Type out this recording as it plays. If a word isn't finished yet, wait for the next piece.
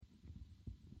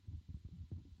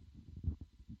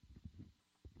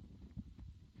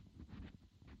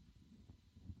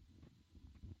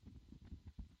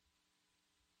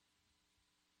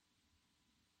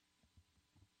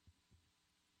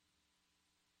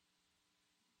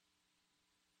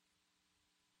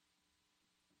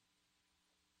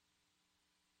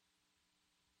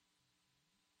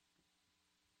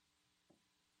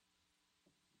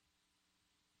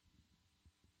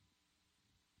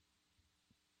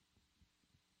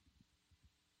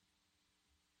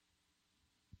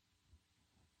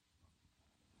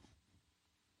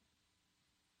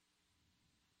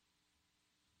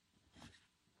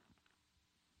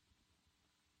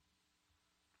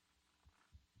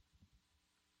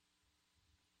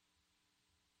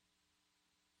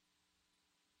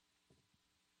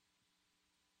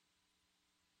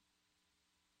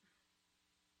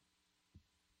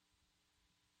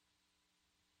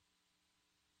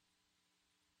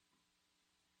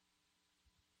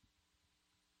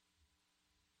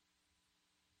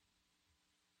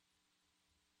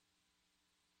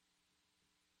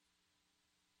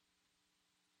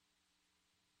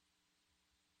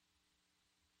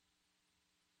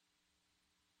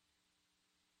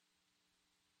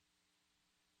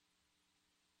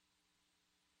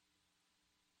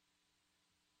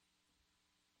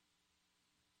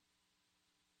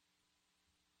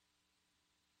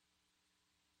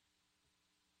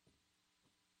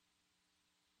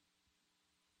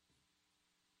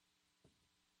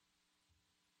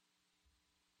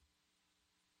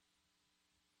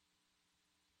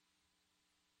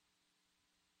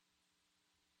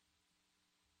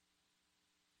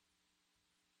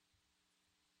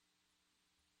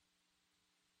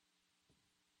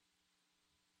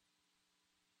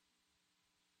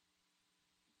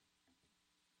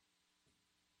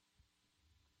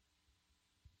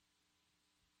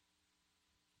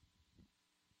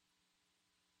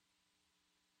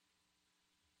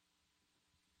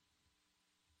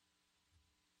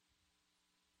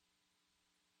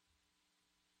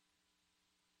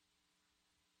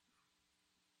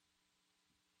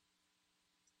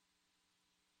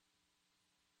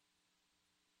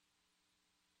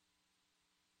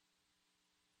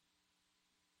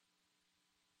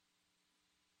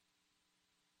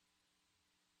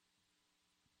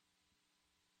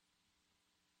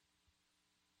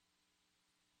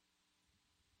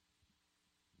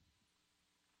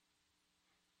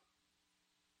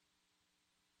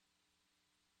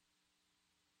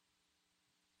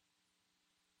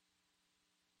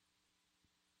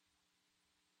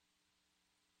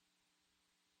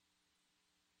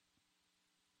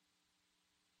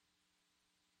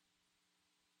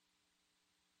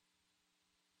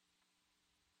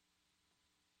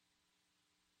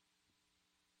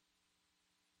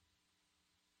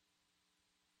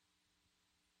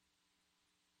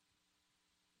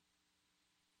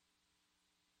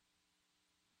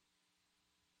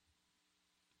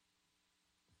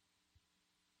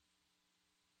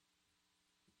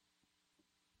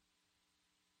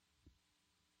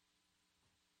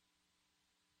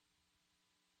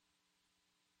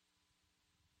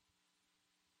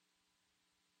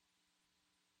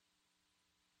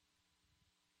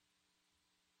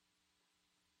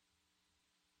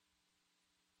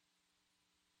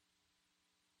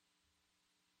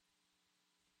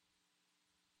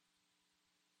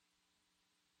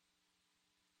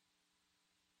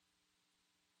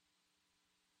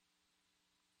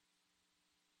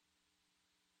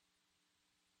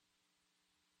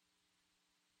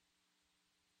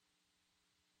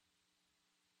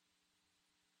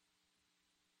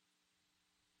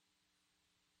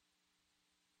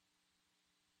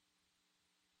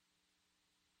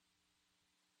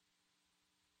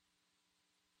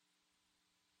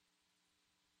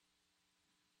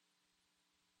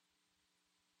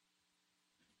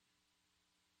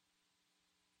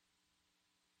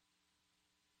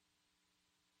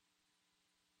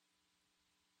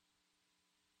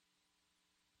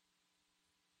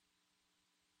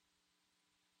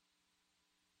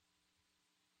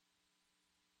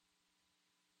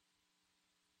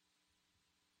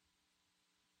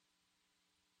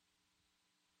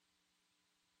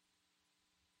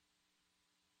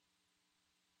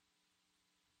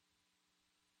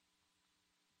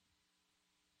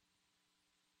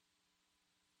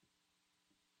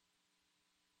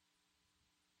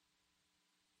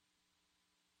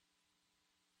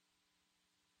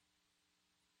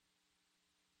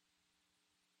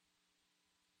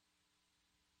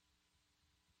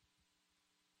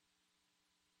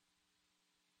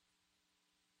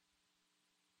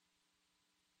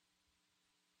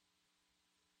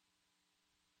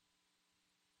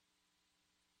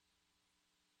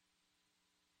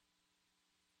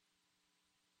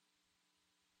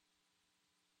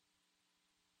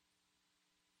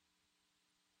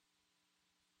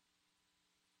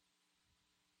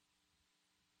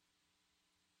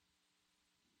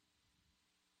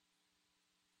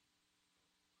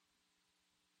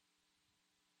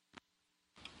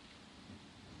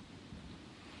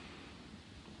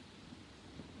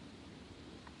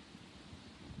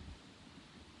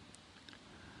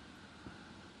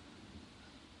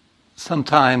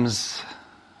Sometimes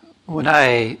when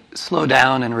I slow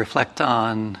down and reflect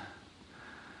on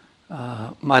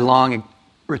my long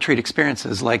retreat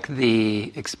experiences, like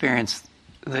the experience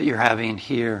that you're having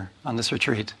here on this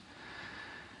retreat,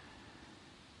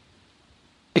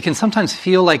 it can sometimes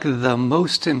feel like the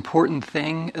most important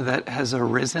thing that has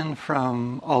arisen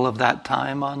from all of that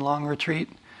time on long retreat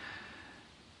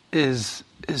is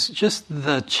just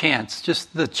the chance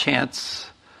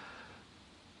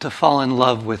to fall in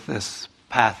love with this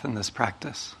path and this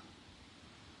practice.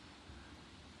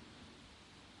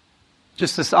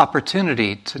 Just this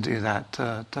opportunity to do that,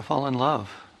 to fall in love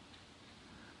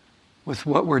with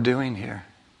what we're doing here.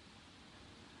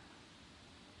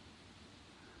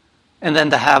 And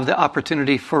then to have the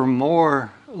opportunity for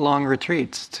more long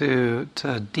retreats to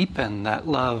deepen that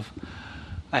love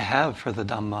I have for the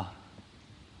Dhamma.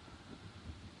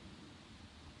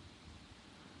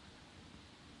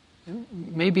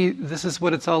 Maybe this is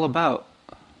what it's all about,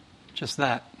 just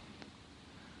that.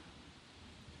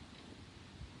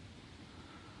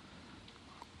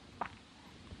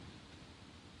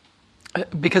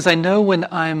 Because I know when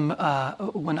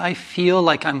I feel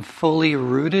like I'm fully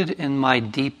rooted in my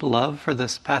deep love for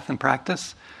this path and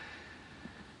practice,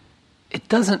 it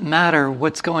doesn't matter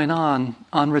what's going on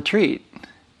retreat.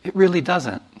 It really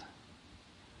doesn't.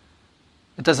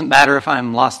 It doesn't matter if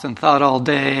I'm lost in thought all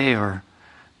day or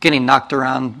getting knocked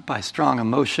around by strong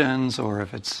emotions, or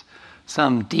if it's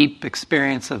some deep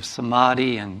experience of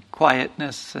samadhi and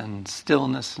quietness and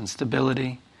stillness and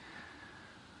stability.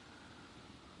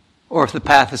 Or if the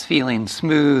path is feeling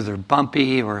smooth or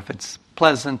bumpy, or if it's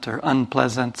pleasant or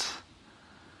unpleasant,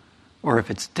 or if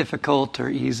it's difficult or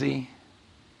easy.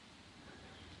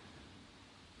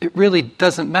 It really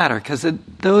doesn't matter, because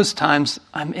at those times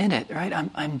I'm in it, right?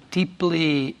 I'm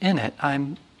deeply in it.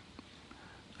 I'm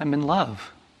in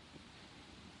love.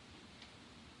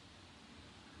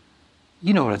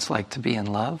 You know what it's like to be in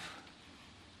love.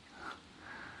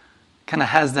 Kind of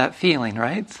has that feeling,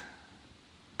 right?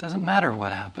 Doesn't matter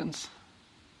what happens.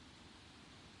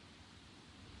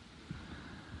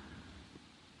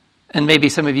 And maybe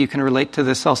some of you can relate to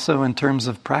this also in terms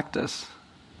of practice.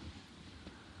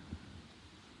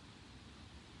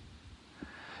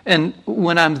 And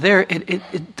when I'm there,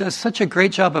 it does such a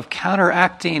great job of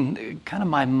counteracting kind of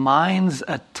my mind's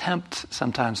attempt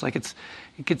sometimes. Like it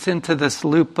gets into this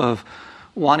loop of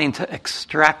wanting to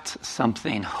extract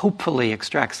something, hopefully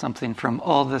extract something from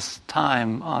all this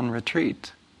time on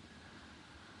retreat.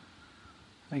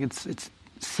 Like it's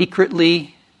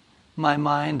secretly my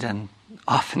mind and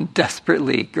often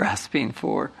desperately grasping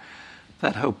for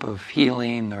that hope of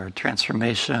healing or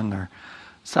transformation or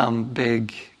some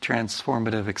big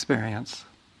transformative experience.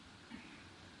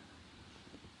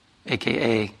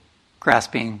 AKA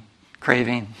grasping,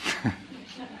 craving. You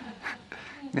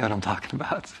know what I'm talking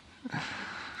about.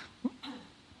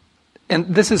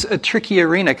 And this is a tricky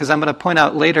arena, because I'm going to point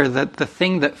out later that the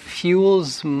thing that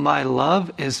fuels my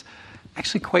love is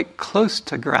actually quite close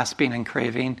to grasping and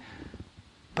craving,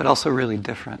 but also really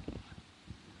different.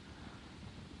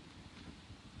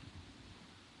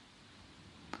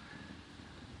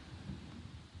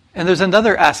 And there's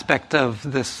another aspect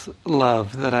of this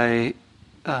love that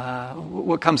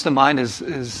what comes to mind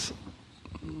is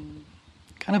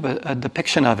kind of a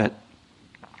depiction of it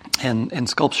in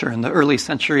sculpture in the early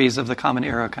centuries of the Common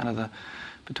Era, kind of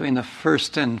between the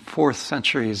 1st and 4th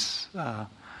centuries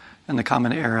in the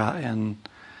Common Era,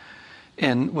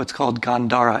 in what's called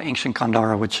Gandhara, ancient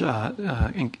Gandhara, which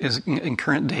is in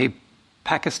current day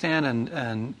Pakistan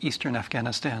and eastern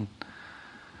Afghanistan.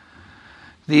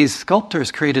 These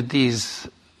sculptors created these,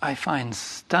 I find,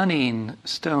 stunning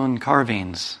stone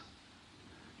carvings.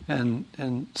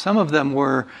 And some of them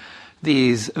were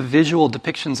these visual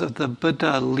depictions of the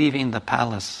Buddha leaving the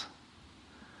palace.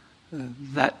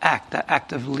 That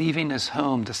act of leaving his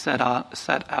home to set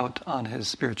out on his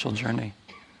spiritual journey.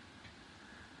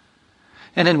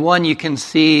 And in one you can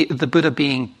see the Buddha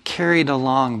being carried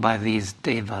along by these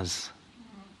devas.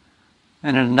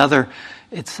 And in another,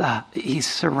 he's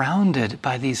surrounded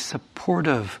by these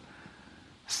supportive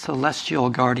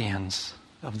celestial guardians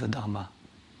of the Dhamma.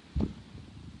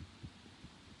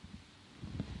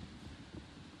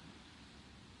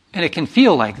 And it can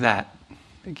feel like that.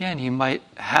 Again, you might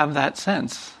have that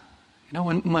sense. You know,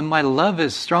 when my love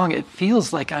is strong, it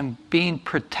feels like I'm being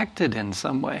protected in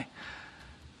some way.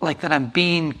 Like that I'm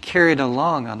being carried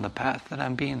along on the path, that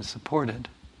I'm being supported.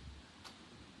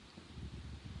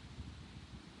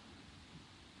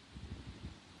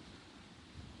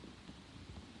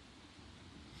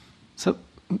 So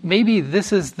maybe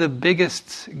this is the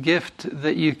biggest gift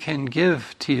that you can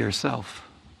give to yourself.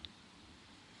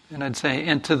 and I'd say,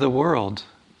 and to the world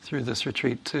through this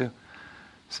retreat, to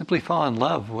simply fall in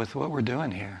love with what we're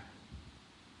doing here.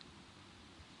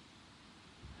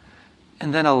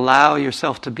 And then allow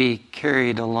yourself to be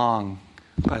carried along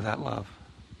by that love.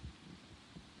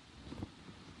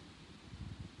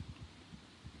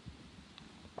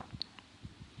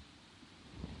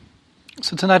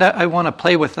 So tonight I want to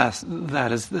play with that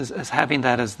as having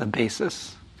that as the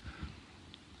basis,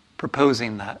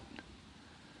 proposing that.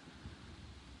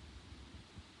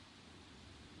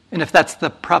 And if that's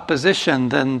the proposition,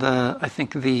 then I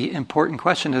think the important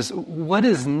question is, what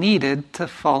is needed to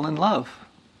fall in love?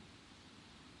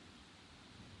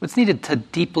 What's needed to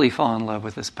deeply fall in love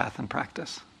with this path and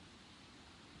practice?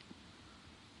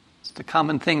 It's the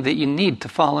common thing that you need to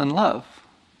fall in love.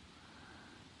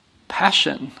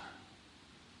 Passion.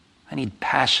 I need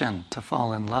passion to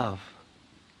fall in love.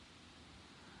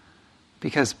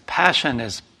 Because passion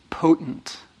is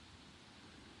potent.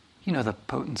 You know the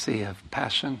potency of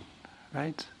passion,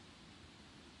 right?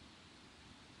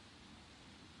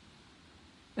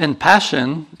 And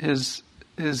passion is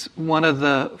one of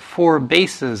the four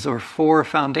bases or four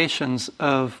foundations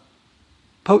of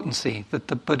potency that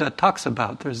the Buddha talks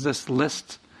about. There's this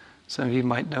list, some of you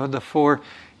might know, the four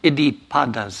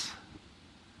iddhipadas.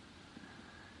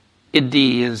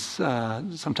 Iddhi is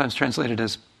sometimes translated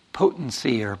as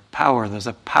potency or power. There's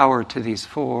a power to these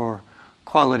four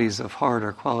qualities of heart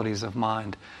or qualities of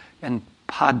mind. And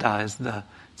pada is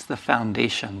the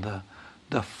foundation,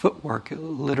 the footwork,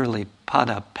 literally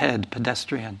pada,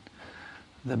 pedestrian,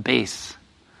 the base.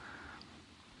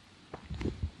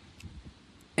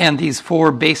 And these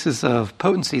four bases of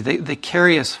potency, they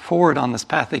carry us forward on this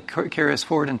path. They carry us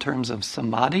forward in terms of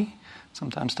samadhi,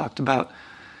 sometimes talked about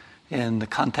in the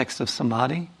context of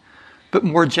samadhi. But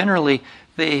more generally,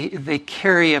 they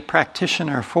carry a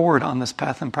practitioner forward on this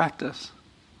path and practice.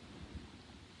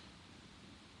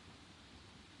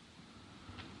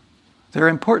 They're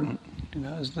important,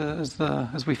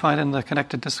 as we find in the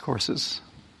connected discourses.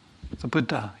 The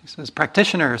Buddha, he says,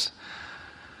 practitioners,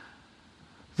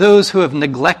 those who have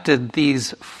neglected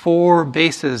these four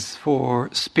bases for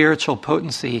spiritual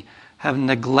potency have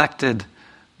neglected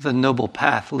the noble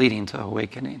path leading to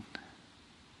awakening.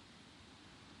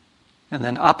 And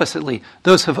then oppositely,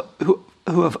 those who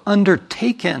have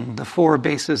undertaken the four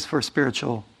bases for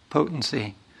spiritual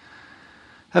potency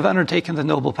have undertaken the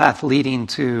noble path leading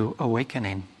to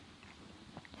awakening.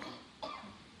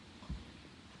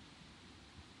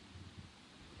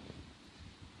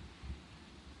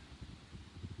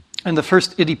 And the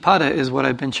first iddhipada is what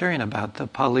I've been sharing about. The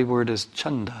Pali word is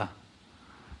chanda.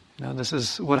 This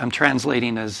is what I'm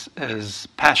translating as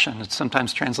passion. It's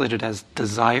sometimes translated as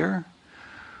desire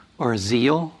or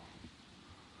zeal.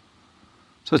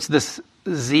 So it's this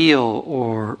zeal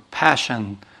or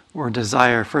passion or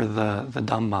desire for the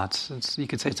Dhammats. You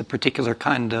could say it's a particular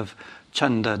kind of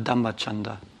chanda, Dhamma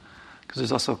chanda. Because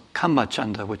there's also Kamma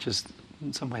chanda, which is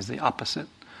in some ways the opposite.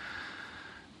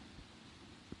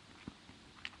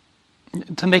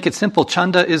 To make it simple,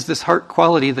 chanda is this heart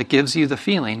quality that gives you the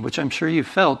feeling, which I'm sure you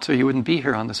felt or you wouldn't be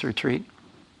here on this retreat,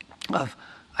 of,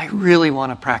 I really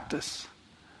want to practice.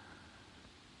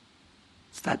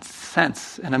 It's that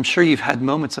sense, and I'm sure you've had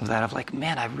moments of that, of like,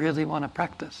 man, I really want to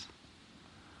practice.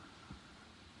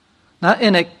 Not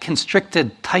in a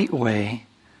constricted, tight way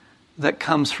that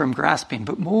comes from grasping,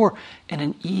 but more in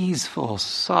an easeful,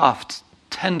 soft,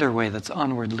 tender way that's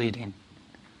onward leading.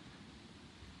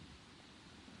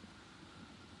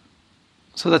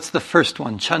 So that's the first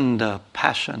one, chanda,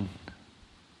 passion.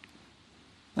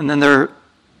 And then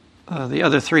the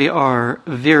other three are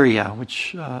virya,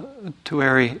 which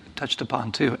Tueri touched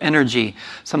upon too. Energy,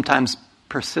 sometimes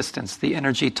persistence, the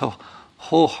energy to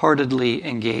wholeheartedly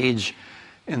engage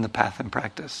in the path and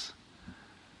practice.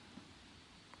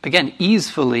 Again,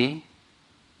 easefully,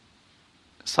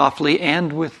 softly,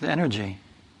 and with energy.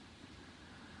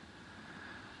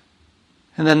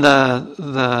 And then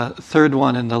the third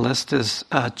one in the list is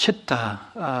chitta,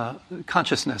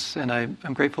 consciousness. And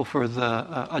I'm grateful for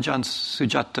the Ajahn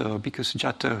Sujato, Bhikkhu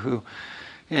Sujato, who,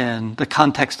 in the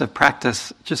context of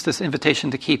practice, just this invitation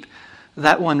to keep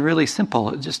that one really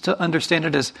simple, just to understand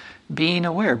it as being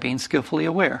aware, being skillfully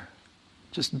aware,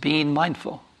 just being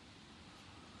mindful.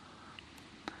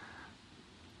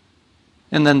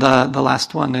 And then the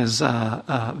last one is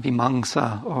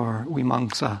vimamsa or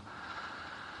vimamsa.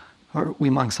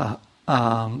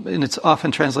 And it's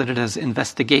often translated as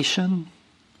investigation,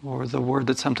 or the word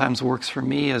that sometimes works for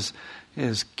me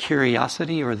is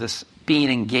curiosity, or this being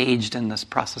engaged in this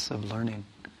process of learning.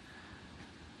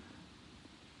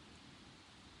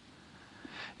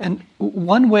 And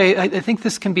one way, I think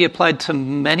this can be applied to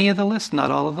many of the lists, not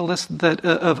all of the lists, that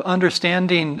of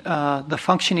understanding the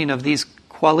functioning of these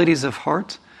qualities of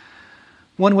heart.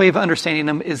 One way of understanding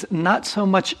them is not so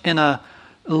much in a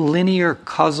linear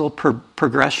causal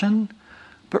progression,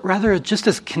 but rather just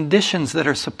as conditions that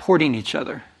are supporting each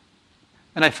other.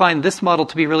 And I find this model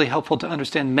to be really helpful to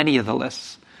understand many of the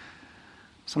lists.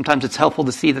 Sometimes it's helpful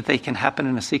to see that they can happen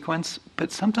in a sequence,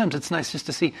 but sometimes it's nice just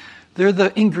to see they're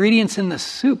the ingredients in the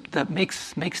soup that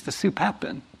makes the soup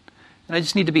happen. And I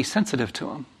just need to be sensitive to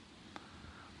them.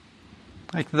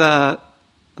 Like the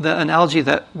analogy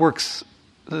that works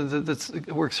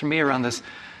for me around this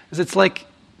is it's like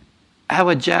how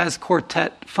a jazz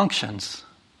quartet functions.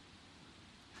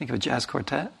 Think of a jazz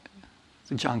quartet.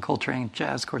 It's a John Coltrane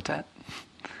jazz quartet.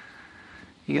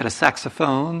 You got a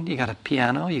saxophone, you got a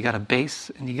piano, you got a bass,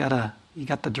 and you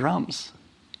got the drums.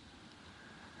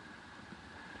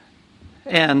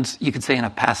 And you could say in a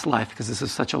past life, because this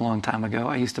is such a long time ago,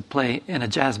 I used to play in a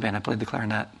jazz band. I played the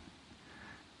clarinet.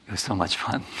 It was so much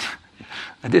fun.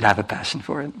 I did have a passion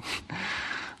for it.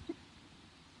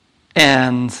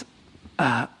 And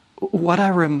what I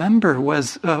remember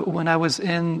was when I was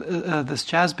in this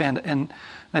jazz band and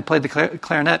I played the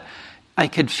clarinet, I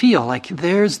could feel like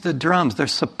there's the drums. They're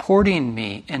supporting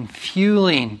me and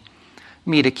fueling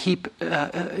me to keep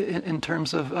in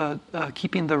terms of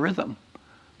keeping the rhythm.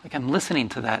 Like I'm listening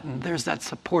to that, and there's that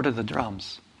support of the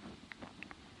drums.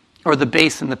 Or the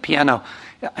bass and the piano.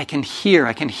 I can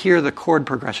hear the chord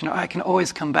progression. I can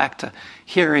always come back to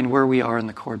hearing where we are in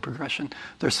the chord progression.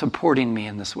 They're supporting me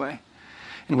in this way.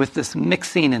 And with this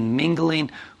mixing and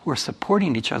mingling, we're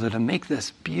supporting each other to make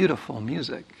this beautiful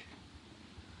music.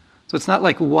 So it's not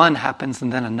like one happens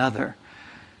and then another.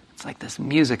 It's like this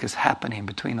music is happening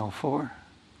between all four.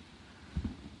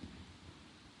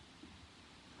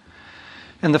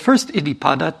 And the first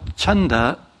iddhipada,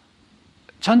 chanda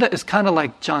is kind of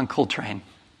like John Coltrane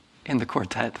in the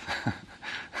quartet.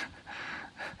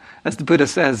 As the Buddha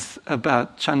says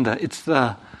about chanda, it's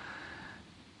the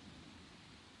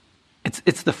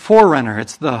forerunner,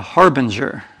 it's the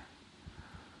harbinger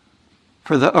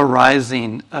for the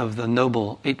arising of the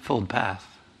noble eightfold path.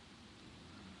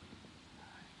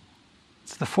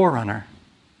 It's the forerunner.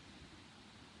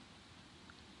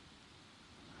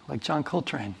 Like John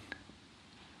Coltrane.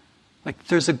 Like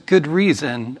there's a good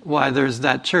reason why there's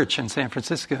that church in San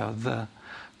Francisco,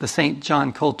 the St.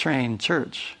 John Coltrane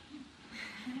Church.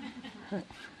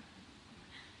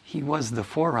 He was the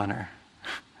forerunner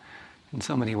in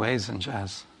so many ways in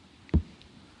jazz.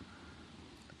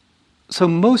 So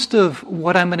most of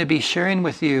what I'm going to be sharing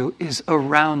with you is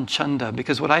around chanda,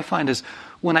 because what I find is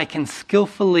when I can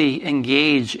skillfully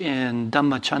engage in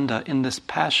Dhamma chanda, in this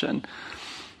passion,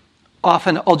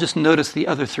 often I'll just notice the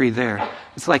other three there.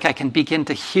 It's like I can begin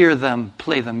to hear them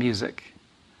play the music.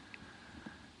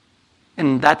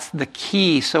 And that's the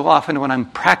key so often when I'm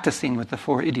practicing with the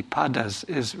four iddhipadas,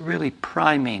 is really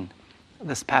priming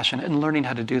this passion and learning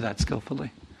how to do that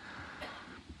skillfully.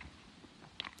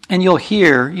 And you'll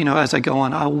hear, as I go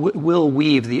on, I will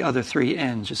weave the other three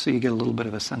in, just so you get a little bit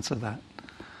of a sense of that.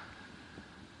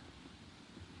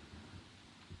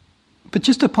 But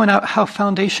just to point out how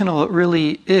foundational it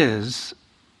really is,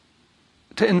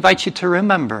 to invite you to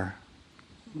remember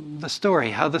the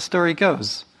story, how the story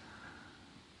goes.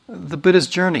 The Buddha's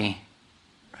journey,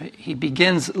 right? He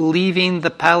begins leaving the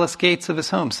palace gates of his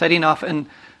home, setting off in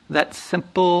that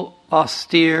simple,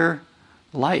 austere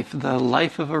life, the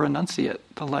life of a renunciate,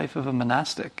 the life of a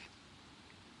monastic.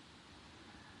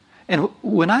 And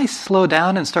when I slow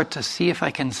down and start to see if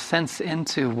I can sense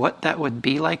into what that would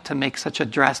be like to make such a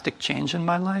drastic change in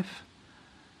my life,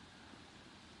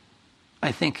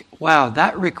 I think, wow,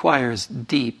 that requires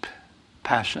deep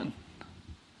passion.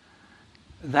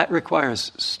 That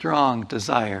requires strong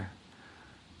desire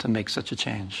to make such a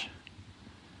change.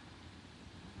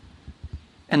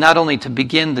 And not only to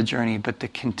begin the journey, but to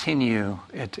continue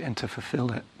it and to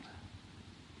fulfill it.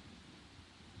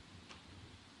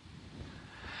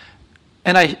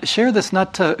 And I share this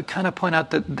not to kind of point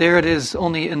out that there it is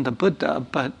only in the Buddha,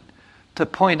 but to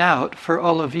point out for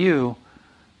all of you,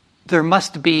 there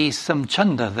must be some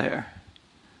chanda there.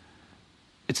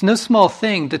 It's no small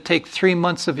thing to take 3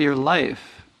 months of your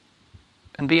life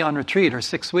and be on retreat, or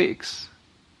 6 weeks.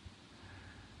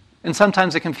 And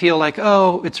sometimes it can feel like,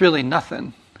 oh, it's really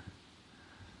nothing.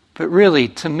 But really,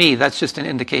 to me, that's just an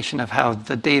indication of how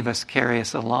the devas carry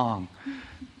us along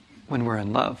when we're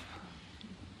in love.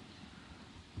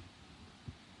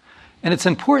 And it's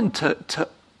important to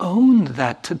own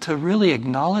that, to really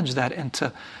acknowledge that, and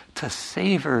to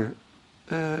savor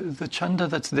the chanda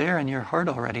that's there in your heart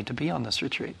already to be on this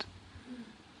retreat.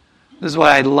 This is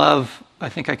why I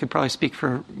think I could probably speak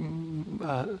for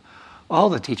all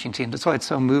the teaching team. That's why it's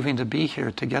so moving to be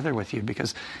here together with you,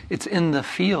 because it's in the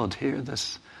field here,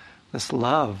 this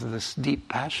love, this deep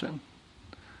passion.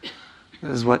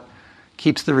 This is what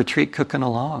keeps the retreat cooking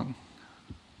along.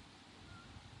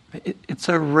 It's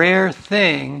a rare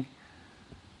thing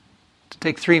to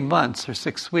take 3 months or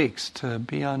 6 weeks to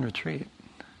be on retreat.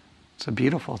 It's a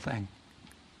beautiful thing.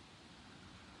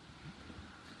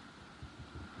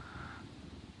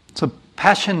 So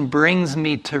passion brings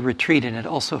me to retreat, and it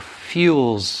also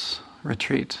fuels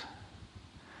retreat.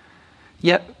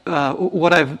 Yet,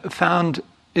 what I've found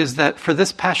is that for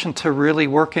this passion to really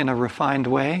work in a refined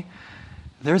way,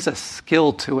 there's a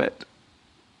skill to it.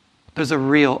 There's a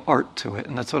real art to it,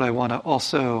 and that's what I want to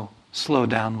also slow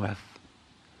down with.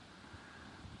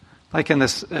 Like in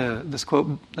this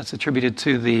quote that's attributed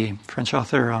to the French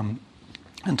author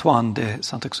Antoine de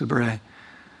Saint-Exupéry.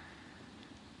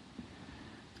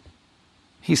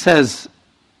 He says,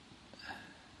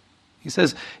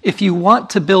 if you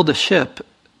want to build a ship,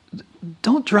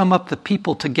 don't drum up the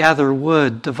people to gather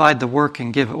wood, divide the work,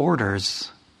 and give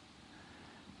orders.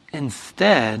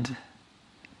 Instead,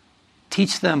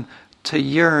 teach them to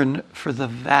yearn for the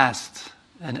vast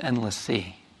and endless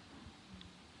sea.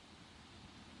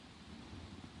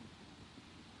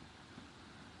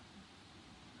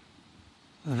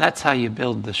 That's how you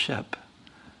build the ship.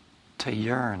 To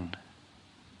yearn.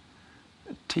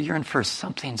 To yearn for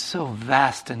something so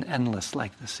vast and endless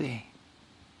like the sea.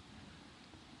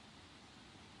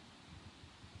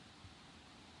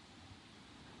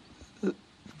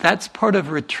 That's part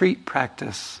of retreat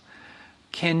practice.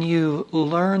 Can you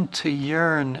learn to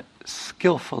yearn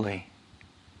skillfully?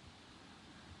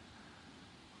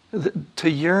 To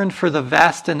yearn for the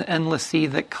vast and endless sea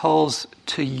that calls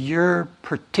to your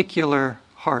particular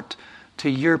heart, to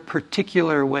your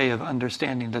particular way of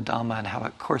understanding the Dhamma and how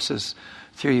it courses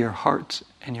through your heart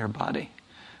and your body,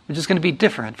 which is going to be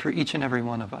different for each and every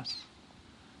one of us.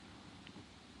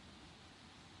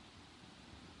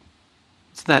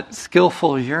 It's that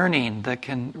skillful yearning that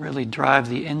can really drive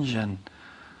the engine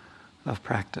of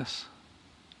practice.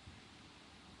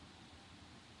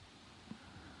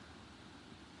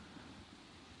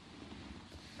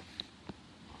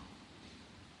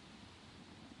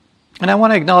 And I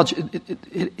want to acknowledge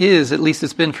it is, at least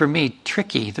it's been for me,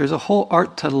 tricky. There's a whole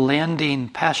art to landing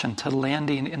passion, to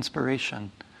landing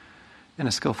inspiration in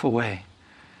a skillful way.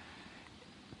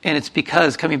 And it's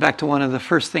because, coming back to one of the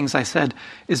first things I said,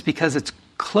 is because it's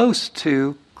close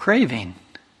to craving,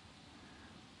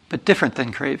 but different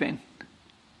than craving.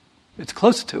 It's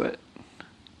close to it.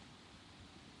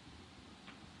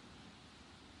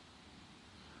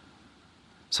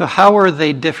 So how are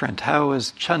they different? How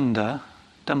is chanda,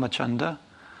 Dhammachanda,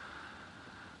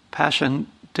 passion,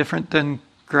 different than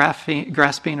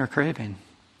grasping or craving?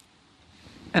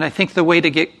 And I think the way to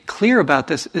get clear about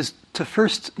this is to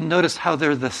first notice how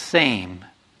they're the same.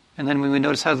 And then when we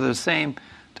notice how they're the same,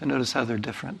 to notice how they're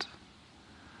different.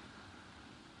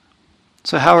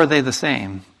 So how are they the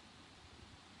same?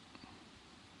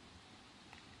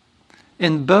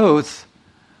 In both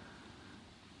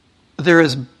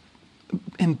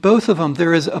of them,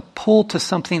 there is a pull to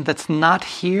something that's not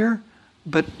here,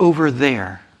 but over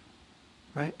there.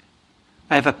 Right?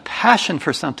 I have a passion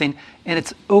for something, and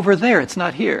it's over there, it's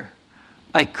not here.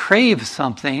 I crave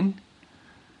something,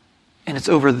 and it's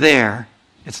over there,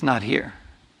 it's not here.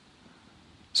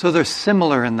 So they're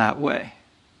similar in that way.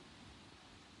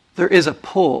 There is a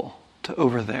pull to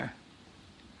over there.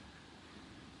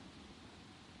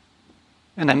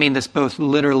 And I mean this both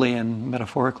literally and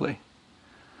metaphorically.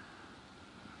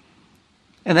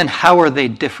 And then how are they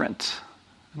different?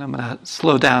 And I'm going to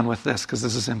slow down with this because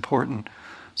this is important.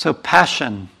 So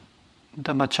passion,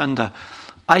 Dhammachanda.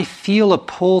 I feel a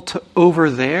pull to over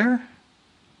there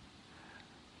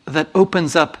that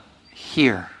opens up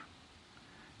here.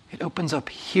 It opens up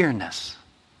here-ness.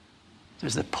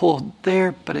 There's the pull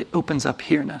there, but it opens up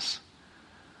here-ness.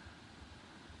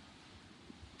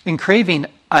 In craving,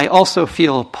 I also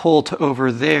feel a pull to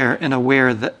over there in a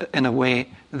way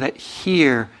that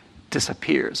here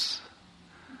disappears.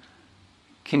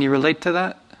 Can you relate to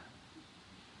that?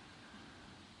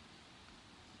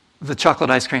 The chocolate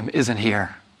ice cream isn't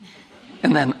here.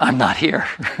 And then I'm not here.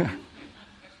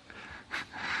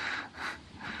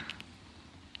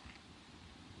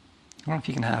 I don't know if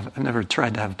you can I've never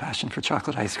tried to have a passion for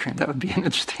chocolate ice cream. That would be an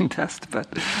interesting test, but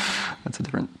that's a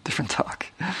different talk.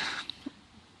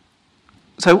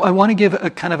 So I want to give a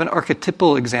kind of an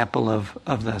archetypal example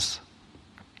of this.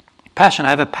 Passion. I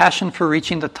have a passion for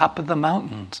reaching the top of the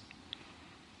mountains.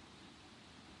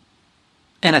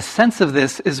 And a sense of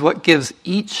this is what gives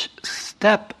each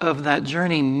step of that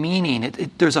journey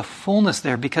meaning. There's a fullness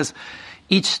there because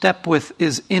each step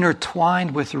is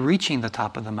intertwined with reaching the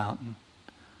top of the mountain.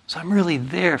 So I'm really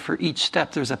there for each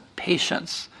step. There's a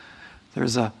patience,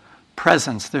 there's a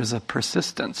presence, there's a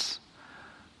persistence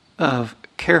of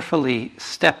carefully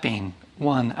stepping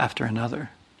one after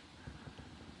another.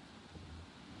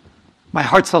 My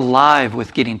heart's alive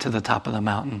with getting to the top of the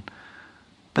mountain,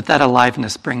 but that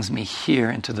aliveness brings me here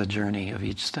into the journey of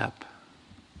each step.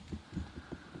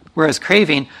 Whereas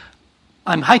craving,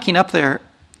 I'm hiking up there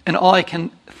and all I can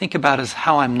think about is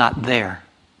how I'm not there.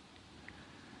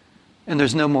 And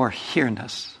there's no more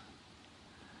here-ness.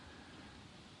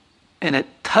 And it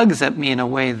tugs at me in a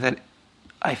way that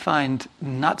I find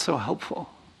not so helpful.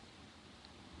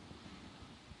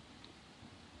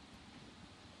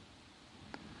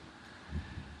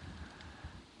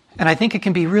 And I think it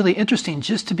can be really interesting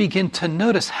just to begin to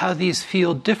notice how these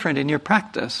feel different in your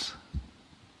practice.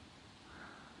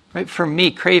 Right? For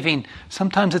me, craving,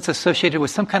 sometimes it's associated with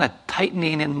some kind of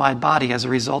tightening in my body as a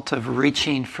result of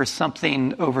reaching for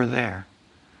something over there.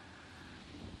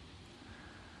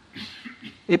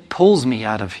 It pulls me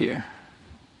out of here.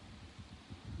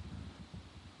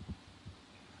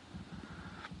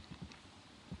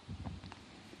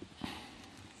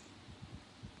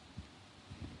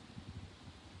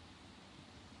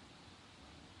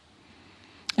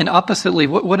 And oppositely,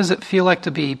 what does it feel like to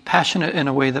be passionate in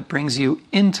a way that brings you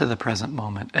into the present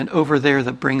moment and over there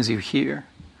that brings you here?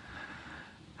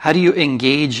 How do you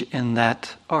engage in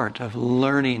that art of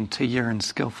learning to yearn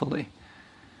skillfully?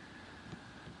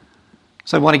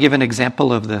 So I want to give an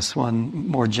example of this, one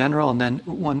more general and then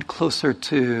one closer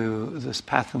to this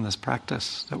path and this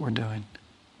practice that we're doing.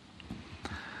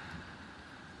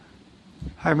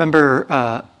 I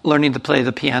remember learning to play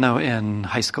the piano in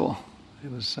high school.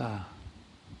 It was...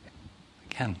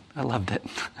 Again, I loved it.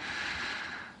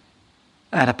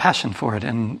 I had a passion for it,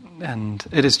 and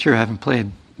it is true I haven't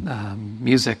played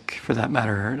music, for that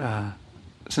matter,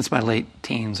 since my late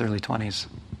teens, early 20s,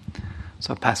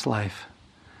 so past life.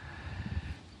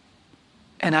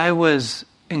 And I was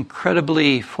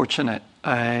incredibly fortunate.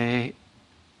 I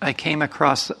came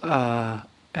across and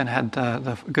had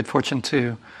the good fortune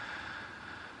to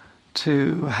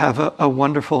have a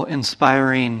wonderful,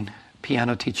 inspiring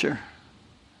piano teacher.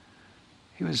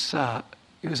 He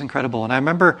was incredible. And I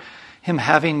remember him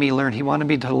having me learn, he wanted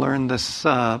me to learn this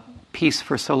piece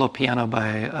for solo piano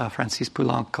by Francis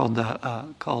Poulenc called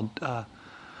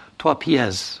Trois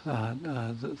Pièces,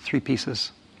 the 3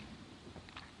 pieces.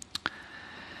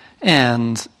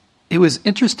 And it was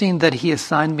interesting that he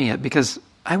assigned me it because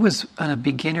I was a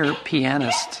beginner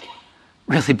pianist,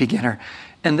 really beginner,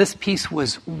 and this piece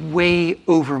was way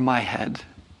over my head.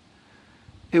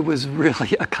 It was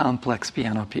really a complex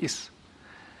piano piece.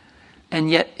 And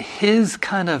yet his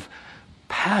kind of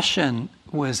passion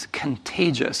was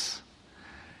contagious.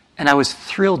 And I was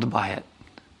thrilled by it.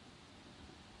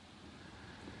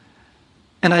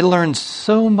 And I learned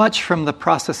so much from the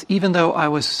process, even though I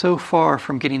was so far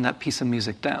from getting that piece of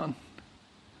music down.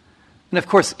 And of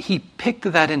course, he picked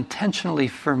that intentionally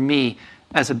for me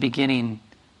as a beginning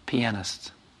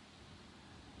pianist.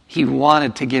 He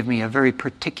wanted to give me a very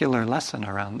particular lesson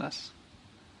around this.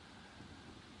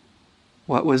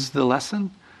 What was the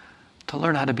lesson? To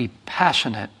learn how to be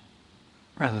passionate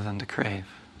rather than to crave.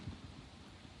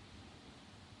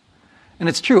 And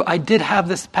it's true, I did have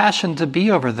this passion to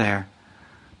be over there,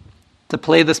 to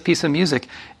play this piece of music,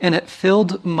 and it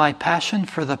filled my passion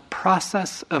for the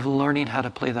process of learning how to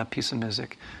play that piece of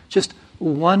music. Just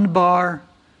one bar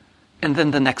and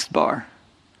then the next bar.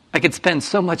 I could spend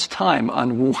so much time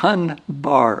on one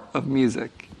bar of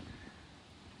music.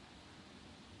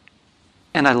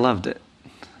 And I loved it.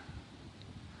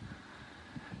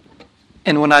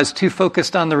 And when I was too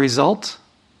focused on the result,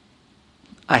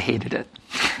 I hated it.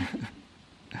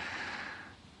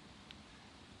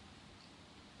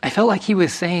 I felt like he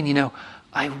was saying,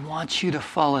 I want you to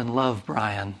fall in love,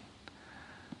 Brian,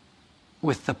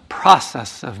 with the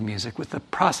process of music, with the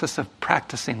process of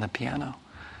practicing the piano,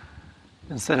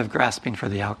 instead of grasping for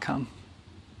the outcome.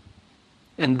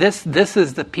 And this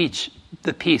is the piece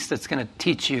that's going to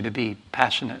teach you to be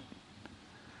passionate.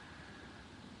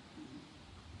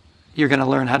 You're going to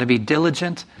learn how to be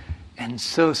diligent and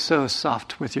so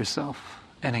soft with yourself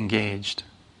and engaged.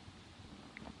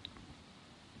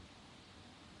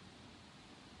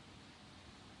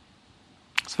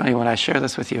 It's funny, when I share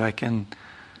this with you, I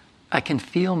can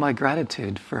feel my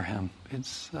gratitude for him.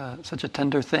 It's such a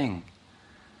tender thing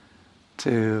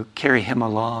to carry him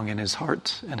along in his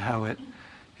heart and how it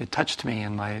touched me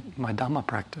in my Dhamma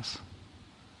practice.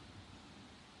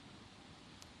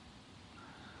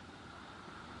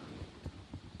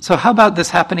 So how about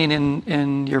this happening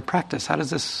in your practice? How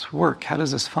does this work? How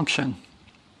does this function?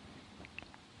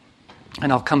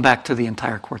 And I'll come back to the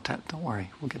entire quartet. Don't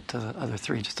worry. We'll get to the other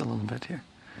three just a little bit here.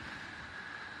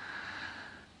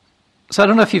 So I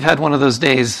don't know if you've had one of those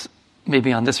days,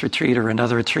 maybe on this retreat or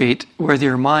another retreat, where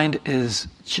your mind is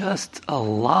just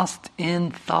lost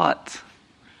in thought.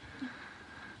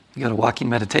 You go to walking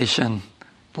meditation,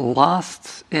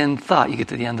 lost in thought. You get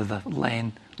to the end of the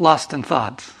lane, lost in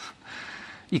thought.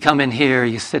 You come in here,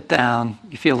 you sit down,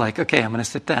 you feel like, okay, I'm going to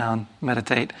sit down,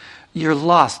 meditate. You're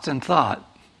lost in thought.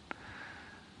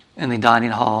 In the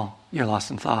dining hall, you're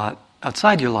lost in thought.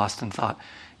 Outside, you're lost in thought.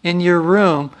 In your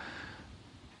room,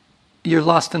 you're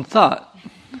lost in thought.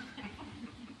 Have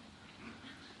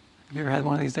you ever had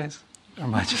one of these days? Or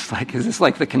am I just like, is this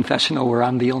like the confessional where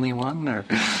I'm the only one? Or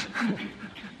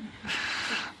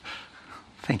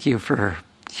thank you for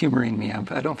humoring me.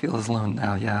 I don't feel as alone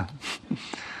now, yeah.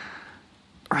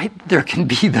 Right? There can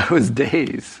be those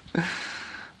days.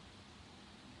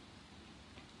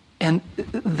 And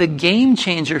the game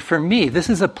changer for me, this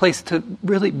is a place to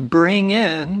really bring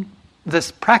in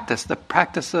this practice, the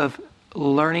practice of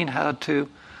learning how to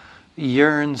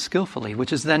yearn skillfully,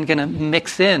 which is then going to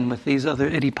mix in with these other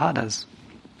iddhipadas.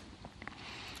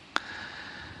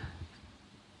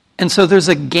 And so there's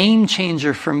a game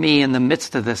changer for me in the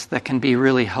midst of this that can be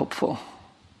really helpful.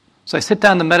 So I sit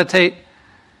down to meditate,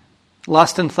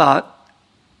 lost in thought,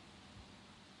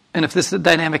 and if this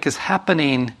dynamic is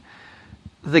happening,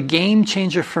 the game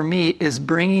changer for me is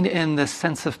bringing in the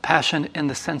sense of passion in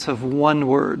the sense of one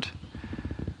word.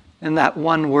 And that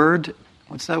one word,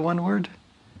 what's that one word?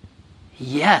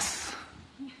 Yes.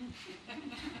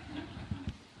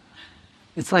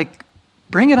 It's like,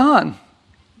 bring it on.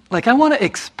 Like, I want to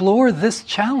explore this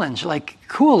challenge. Like,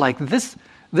 cool, like this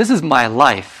is my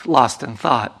life, lost in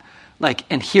thought. Like,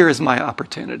 and here is my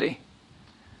opportunity.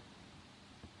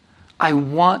 I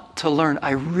want to learn.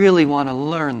 I really want to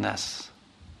learn this.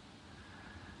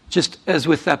 Just as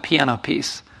with that piano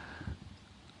piece.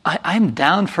 I'm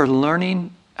down for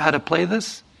learning how to play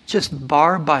this, just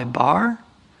bar by bar.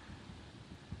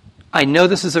 I know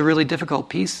this is a really difficult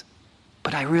piece,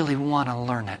 but I really want to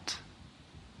learn it.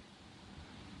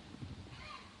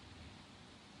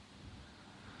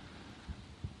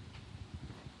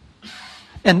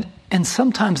 And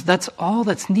sometimes that's all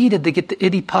that's needed to get the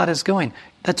iddhipadas going.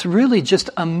 That's really just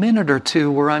a minute or two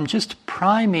where I'm just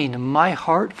priming my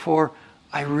heart for,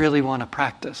 I really want to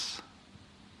practice.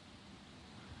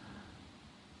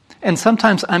 And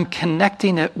sometimes I'm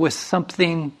connecting it with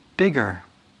something bigger.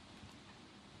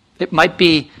 It might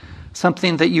be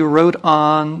something that you wrote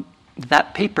on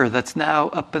that paper that's now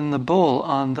up in the bowl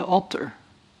on the altar.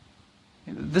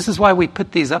 This is why we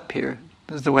put these up here.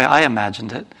 This is the way I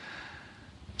imagined it.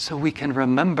 So we can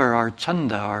remember our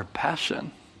chanda, our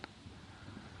passion.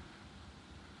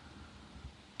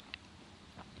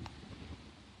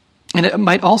 And it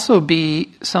might also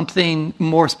be something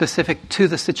more specific to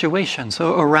the situation,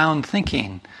 so around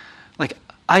thinking. Like,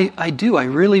 I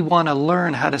really want to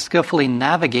learn how to skillfully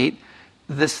navigate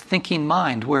this thinking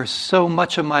mind where so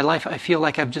much of my life I feel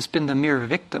like I've just been the mere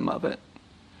victim of it.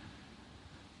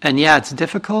 And yeah, it's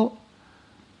difficult,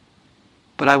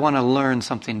 but I want to learn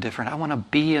something different. I want to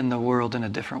be in the world in a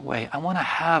different way. I want to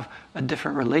have a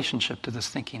different relationship to this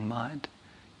thinking mind.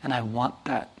 And I want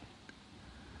that.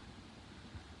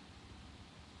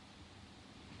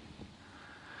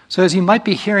 So as you might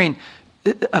be hearing,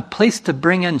 a place to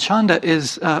bring in chanda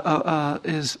is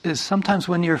sometimes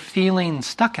when you're feeling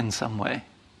stuck in some way.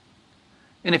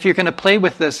 And if you're going to play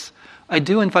with this, I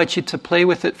do invite you to play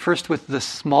with it first with the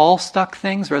small stuck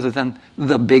things rather than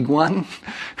the big one.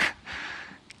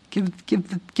 Give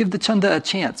the chanda a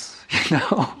chance,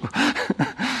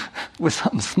 with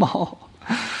something small.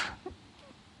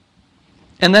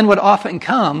 And then what often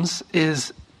comes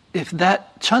is if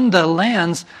that chanda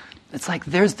lands, it's like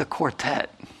there's the quartet.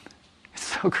 It's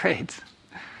so great.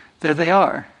 There they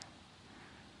are.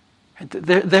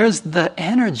 There's the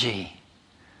energy.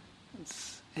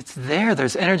 It's there.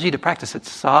 There's energy to practice. It's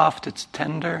soft. It's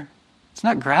tender. It's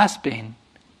not grasping.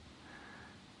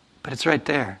 But it's right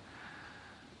there.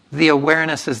 The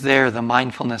awareness is there. The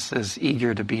mindfulness is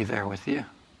eager to be there with you.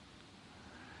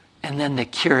 And then the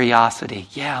curiosity.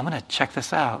 Yeah, I'm going to check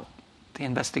this out. The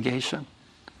investigation.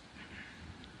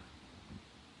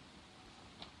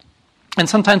 And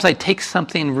sometimes I take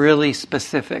something really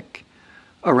specific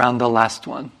around the last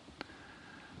one.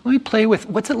 Let me play with,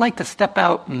 what's it like to step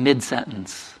out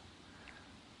mid-sentence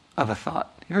of a thought?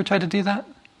 You ever try to do that?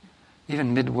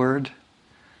 Even mid-word?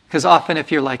 Because often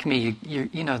if you're like me,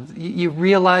 you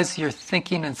realize you're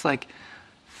thinking, and it's like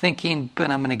thinking, but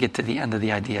I'm going to get to the end of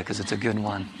the idea because it's a good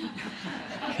one.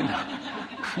 You know?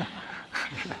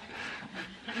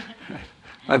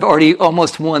 I've already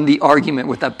almost won the argument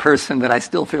with that person that I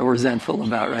still feel resentful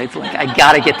about, right? It's like, I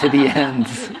got to get to the end.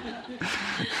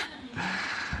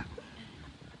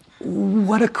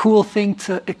 What a cool thing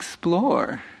to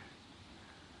explore.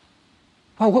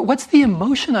 Well, what's the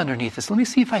emotion underneath this? Let me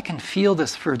see if I can feel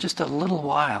this for just a little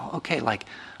while. Okay, like,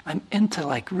 I'm into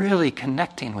like really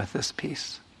connecting with this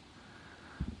piece.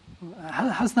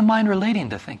 How's the mind relating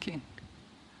to thinking?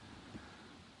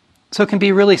 So it can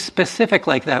be really specific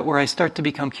like that, where I start to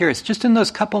become curious, just in those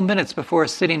couple minutes before a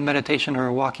sitting meditation or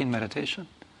a walking meditation.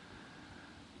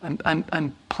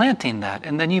 I'm planting that,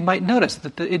 and then you might notice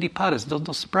that the iddhipadas,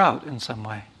 they'll sprout in some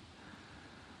way.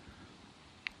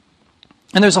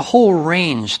 And there's a whole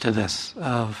range to this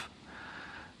of,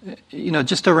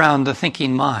 just around the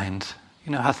thinking mind,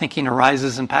 how thinking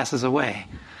arises and passes away,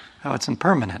 how it's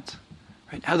impermanent,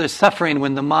 right? How there's suffering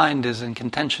when the mind is in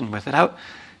contention with it, how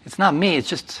it's not me, it's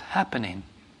just happening.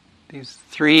 These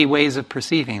three ways of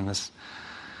perceiving that's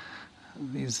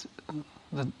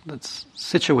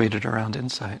situated around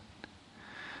insight.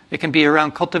 It can be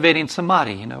around cultivating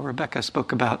samadhi. Rebecca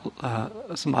spoke about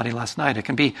samadhi last night. It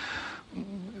can be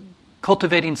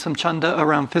cultivating some chanda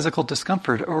around physical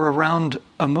discomfort or around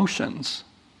emotions.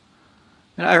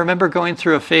 And I remember going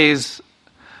through a phase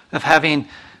of having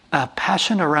a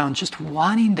passion around just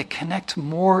wanting to connect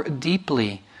more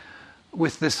deeply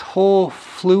with this whole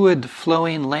fluid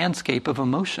flowing landscape of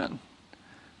emotion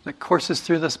that courses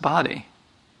through this body.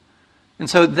 And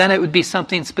so then it would be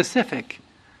something specific.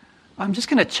 I'm just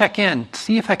going to check in,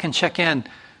 see if I can check in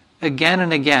again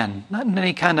and again, not in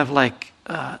any kind of like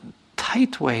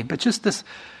tight way, but just this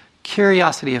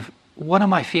curiosity of what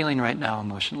am I feeling right now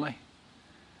emotionally?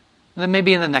 And then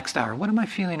maybe in the next hour, what am I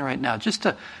feeling right now? Just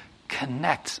to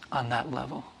connect on that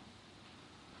level.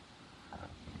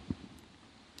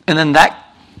 And then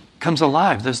that comes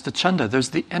alive. There's the chanda,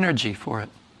 there's the energy for it.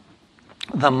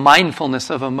 The mindfulness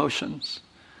of emotions.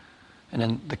 And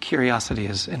then the curiosity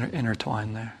is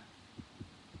intertwined there.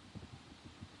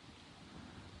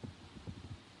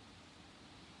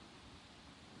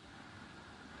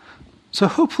 So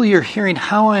hopefully you're hearing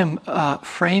how I'm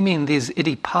framing these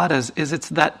iddhipadas is it's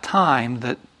that time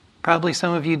that probably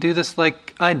some of you do this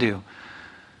like I do.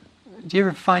 Do you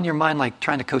ever find your mind like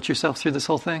trying to coach yourself through this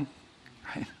whole thing?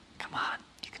 Right? Come on,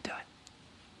 you can do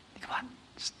it. Come on,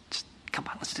 just come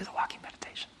on, let's do the walking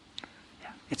meditation.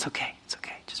 Yeah, it's okay,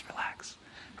 just relax.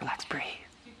 Relax, breathe.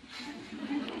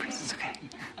 Breathe, it's okay.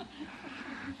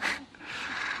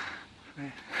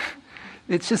 Right.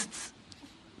 It's just,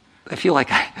 I feel like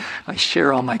I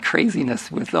share all my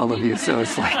craziness with all of you, so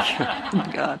it's like, oh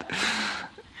my God.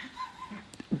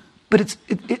 But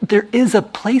there is a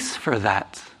place for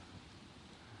that.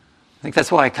 I think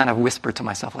that's why I kind of whisper to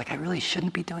myself, like, I really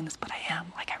shouldn't be doing this, but I am.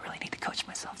 Like, I really need to coach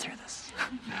myself through this.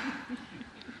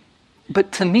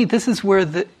 But to me, this is where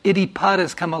the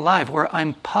iddhipadas come alive, where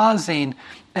I'm pausing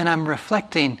and I'm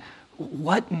reflecting,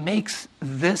 what makes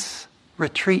this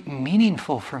retreat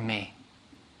meaningful for me?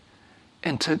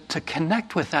 And to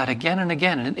connect with that again and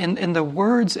again. And the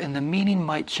words and the meaning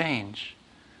might change.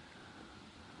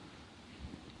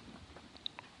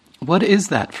 What is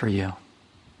that for you?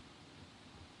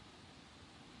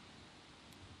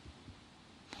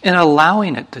 And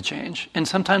allowing it to change. And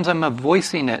sometimes I'm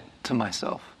voicing it to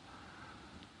myself.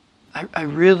 I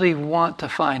really want to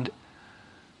find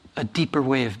a deeper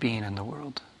way of being in the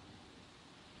world.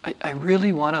 I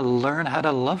really want to learn how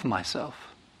to love myself.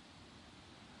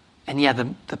 And yeah,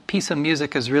 the piece of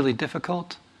music is really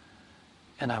difficult,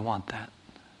 and I want that.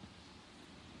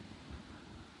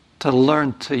 To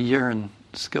learn to yearn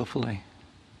skillfully.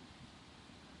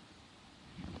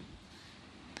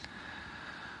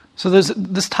 So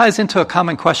this ties into a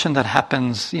common question that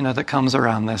happens, that comes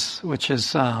around this, which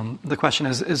is, the question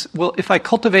is, well, if I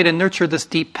cultivate and nurture this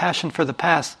deep passion for the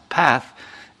path,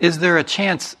 is there a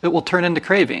chance it will turn into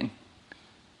craving?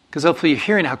 Because hopefully you're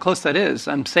hearing how close that is.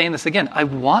 I'm saying this again. I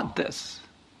want this.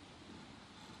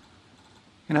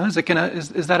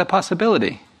 Is that a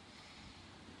possibility?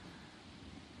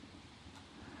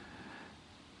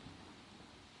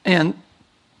 And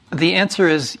the answer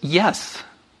is yes.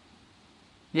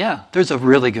 Yeah, there's a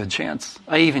really good chance.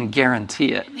 I even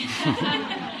guarantee it.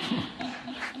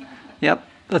 Yep,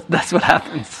 that's what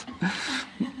happens.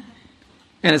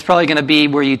 And it's probably going to be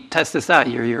where you test this out.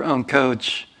 You're your own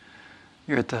coach.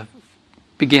 You're at the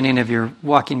beginning of your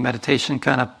walking meditation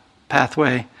kind of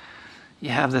pathway. You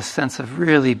have this sense of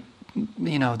really,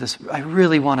 I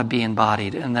really want to be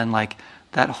embodied. And then like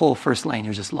that whole first lane,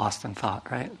 you're just lost in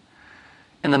thought, right?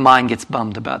 And the mind gets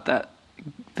bummed about that.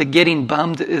 the getting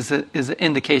bummed is an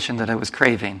indication that I was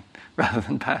craving rather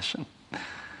than passion.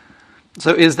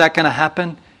 So is that going to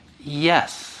happen?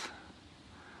 Yes.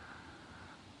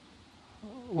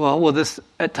 Well, will this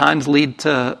at times lead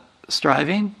to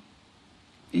striving?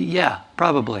 Yeah,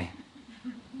 probably.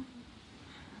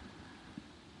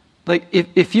 Like,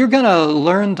 if you're going to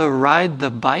learn to ride the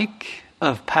bike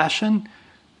of passion,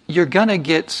 you're going to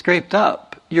get scraped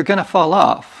up. You're going to fall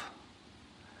off.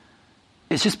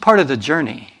 It's just part of the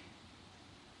journey.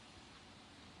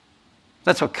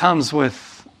 That's what comes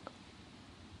with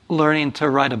learning to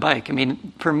ride a bike. I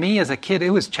mean, for me as a kid, it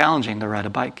was challenging to ride a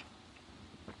bike.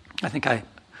 I think I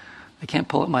can't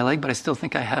pull up my leg, but I still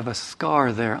think I have a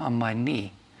scar there on my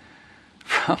knee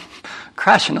from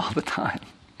crashing all the time.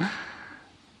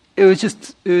 It was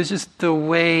just the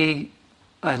way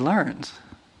I learned.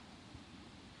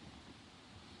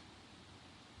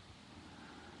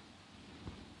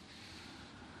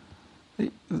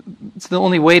 It's the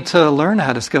only way to learn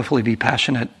how to skillfully be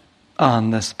passionate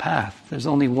on this path. There's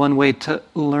only one way to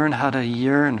learn how to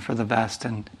yearn for the vast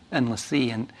and endless sea,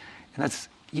 and that's,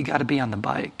 you got to be on the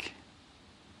bike.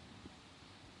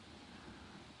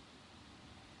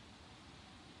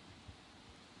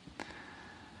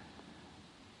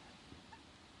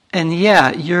 And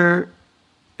yeah,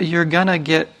 you're gonna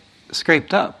get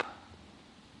scraped up.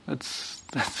 That's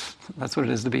what it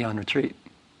is to be on retreat.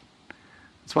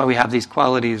 That's why we have these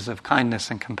qualities of kindness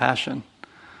and compassion,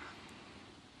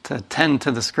 to tend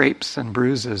to the scrapes and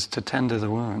bruises, to tend to the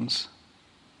wounds.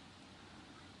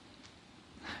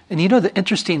 And you know, the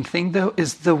interesting thing though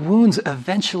is the wounds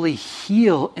eventually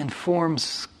heal and form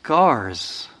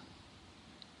scars.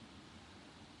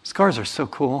 Scars are so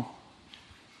cool.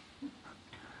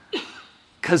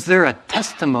 Because they're a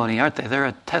testimony, aren't they? They're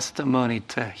a testimony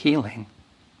to healing.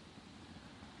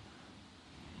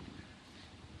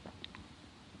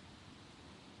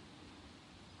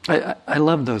 I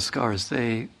love those scars.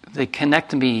 They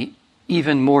connect me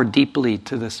even more deeply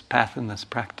to this path and this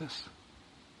practice.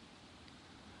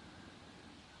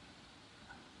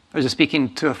 I was just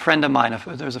speaking to a friend of mine.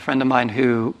 There's a friend of mine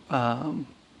who,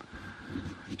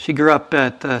 she grew up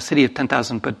at the city of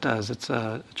 10,000 Buddhas. It's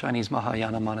a Chinese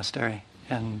Mahayana monastery.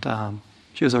 And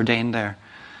she was ordained there.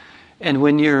 And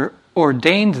when you're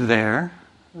ordained there,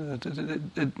 at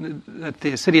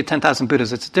the city of 10,000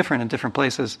 Buddhas, it's different in different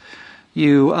places.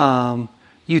 You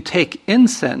take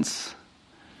incense,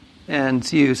 and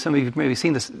some of you have maybe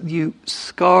seen this, you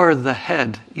scar the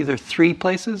head either 3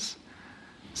 places,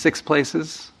 6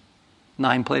 places,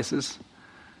 9 places.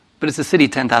 But it's a city,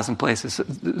 10,000 places,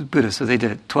 Buddha, so they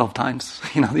did it 12 times.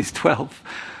 These 12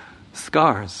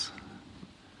 scars.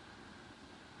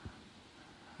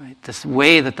 Right? This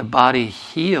way that the body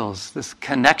heals, this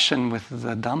connection with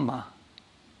the Dhamma.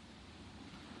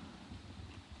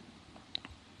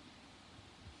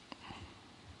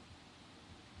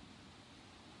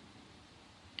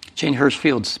 Jane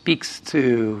Hirschfield speaks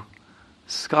to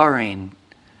scarring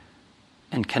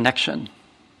and connection.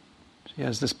 She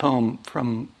has this poem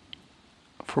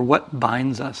For What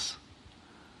Binds Us.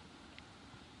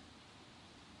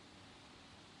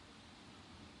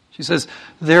 She says,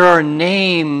 there are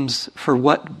names for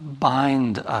what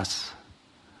bind us.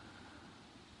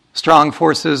 Strong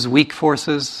forces, weak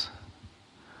forces.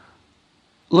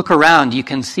 Look around, you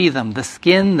can see them. The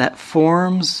skin that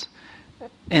forms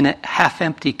in a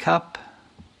half-empty cup.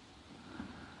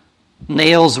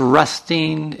 Nails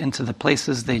rusting into the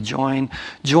places they join.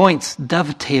 Joints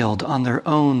dovetailed on their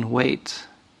own weight.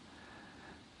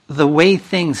 The way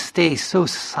things stay so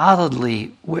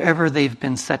solidly wherever they've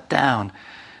been set down.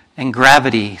 And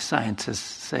gravity, scientists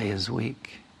say, is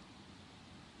weak.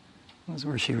 That's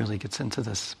where she really gets into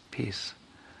this piece.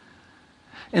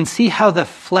 And see how the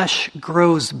flesh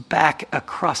grows back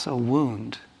across a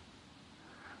wound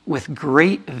with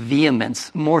great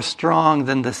vehemence, more strong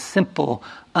than the simple,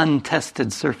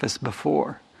 untested surface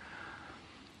before.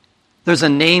 There's a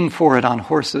name for it on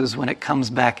horses when it comes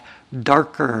back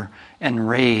darker and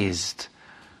raised.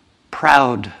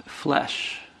 Proud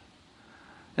flesh.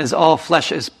 As all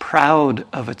flesh is proud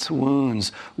of its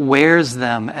wounds, wears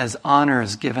them as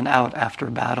honors given out after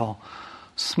battle,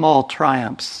 small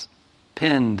triumphs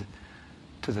pinned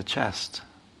to the chest.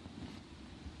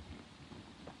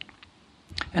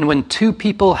 And when 2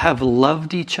 people have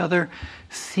loved each other,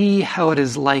 see how it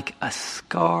is like a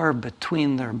scar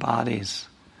between their bodies.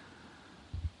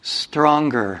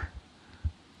 Stronger,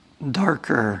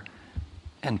 darker,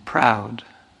 and proud.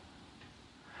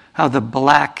 How the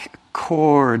black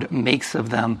cord makes of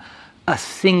them a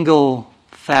single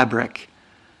fabric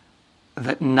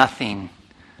that nothing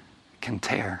can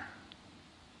tear.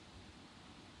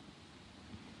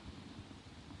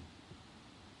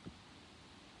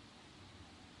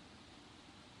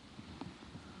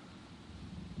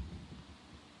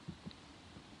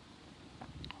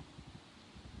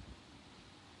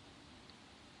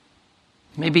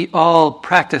 Maybe all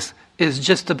practice is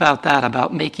just about that,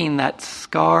 about making that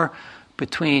scar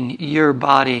between your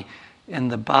body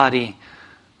and the body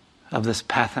of this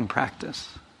path and practice.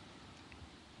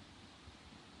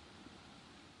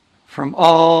 From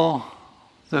all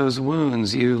those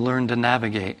wounds you learn to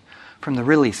navigate, from the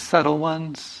really subtle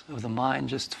ones of the mind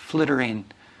just flittering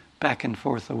back and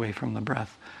forth away from the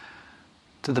breath,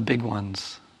 to the big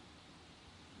ones.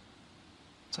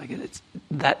 It's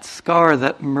that scar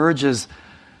that merges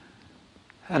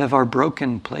out of our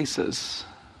broken places.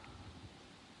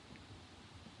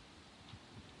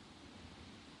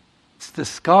 It's the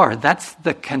scar, that's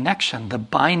the connection, the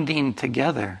binding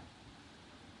together.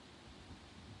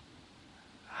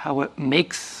 How it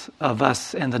makes of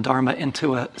us and the Dharma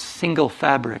into a single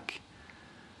fabric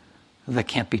that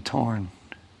can't be torn.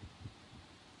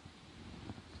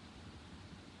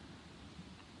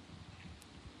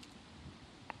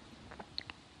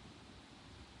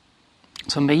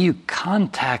 So may you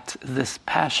contact this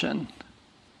passion.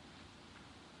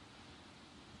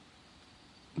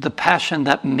 The passion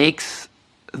that makes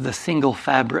the single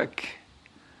fabric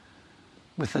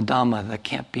with the Dhamma that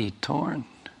can't be torn.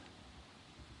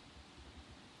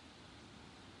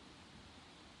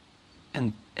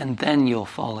 And then you'll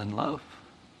fall in love.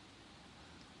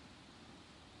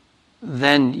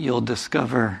 Then you'll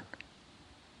discover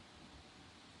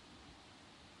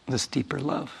this deeper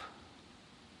love.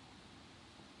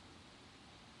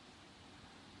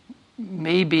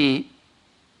 Maybe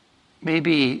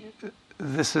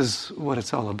this is what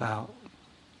it's all about.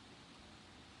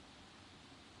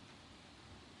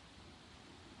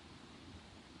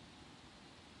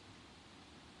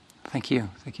 Thank you.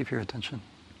 Thank you for your attention.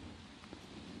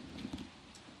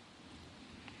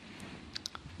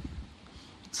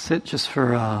 Sit just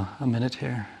for a minute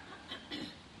here.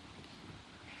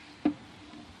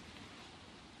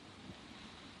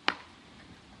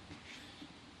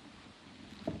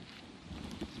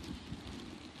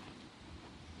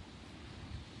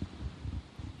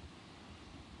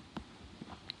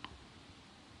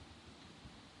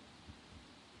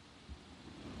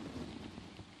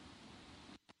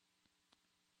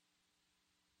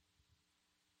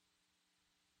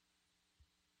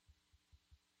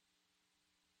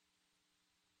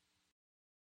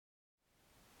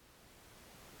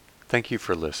 Thank you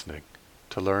for listening.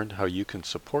 To learn how you can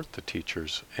support the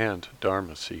teachers and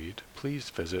Dharma Seed, please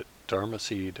visit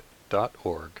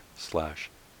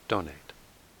dharmaseed.org/donate.